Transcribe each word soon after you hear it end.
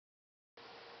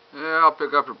Yeah, I'll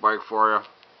pick up your bike for you.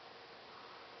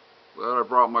 Glad I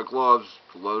brought my gloves.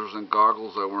 The leathers and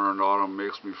goggles I wear in autumn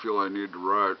makes me feel I need to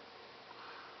ride.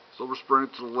 Silver Spring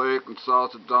to the lake and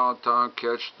south to downtown,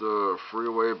 catch the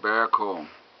freeway back home.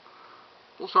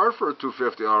 Feels hard for a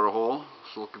 250 out of the hole.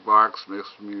 Silky box makes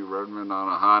me Redmond on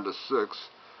a Honda 6.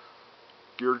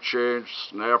 Gear change,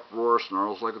 snap roar,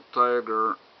 snarls like a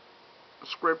tiger.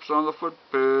 Scrapes on the foot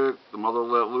peg. The mother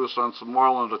let loose on some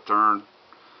oil in the turn.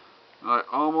 I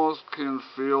almost can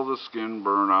feel the skin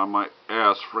burn on my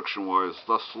ass friction-wise,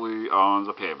 thusly on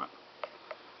the pavement.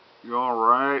 You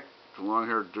alright? The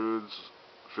long-haired dude's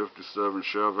 57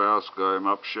 Chev asked. I'm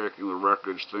up shaking the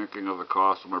wreckage thinking of the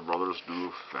cost of my brother's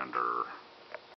new fender.